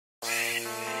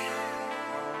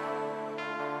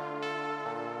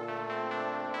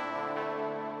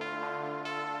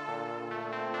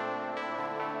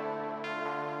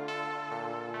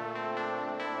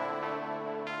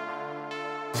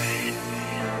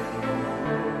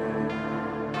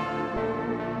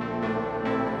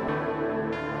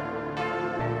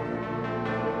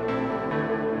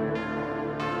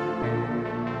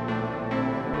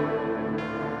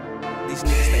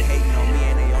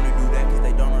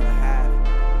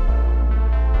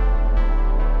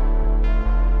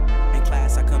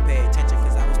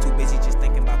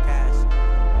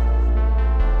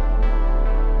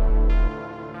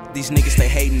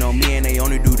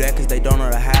that cause they don't know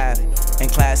the have. In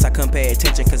class I couldn't pay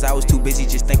attention cause I was too busy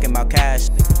just thinking about cash.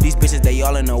 These bitches they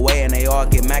all in the way and they all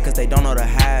get mad cause they don't know the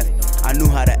have. I knew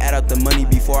how to add up the money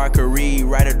before I could read,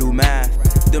 write or do math.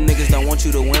 Them niggas don't want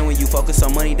you to win when you focus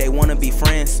on money, they wanna be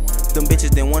friends. Them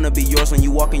bitches didn't wanna be yours when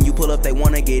you walk and you pull up, they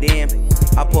wanna get in.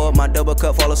 I pour up my double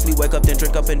cup, fall asleep, wake up, then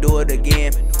drink up and do it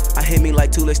again. I hit me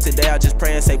like 2 licks today, I just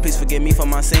pray and say please forgive me for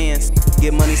my sins.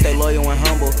 Get money, stay loyal and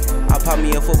humble. I pop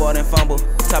me a football then fumble.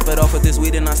 Top it off with this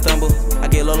weed and I stumble. I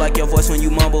get low like your voice when you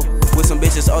mumble. With some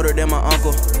bitches older than my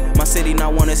uncle. My city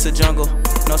not one, it's a jungle.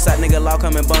 No side nigga loud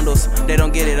come in bundles. They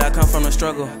don't get it, I come from the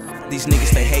struggle. These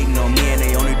niggas they hating on me and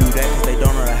they only do that cause they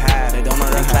don't know the have. They don't know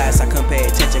the in class I couldn't pay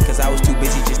attention cause I was too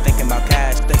busy just thinking about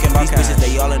cash. These bitches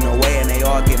they all in the way and they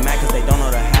all get mad cause they don't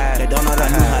know the have. They don't know the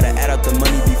have. I knew how to add up the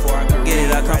money before I could get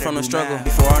it, I come from the struggle.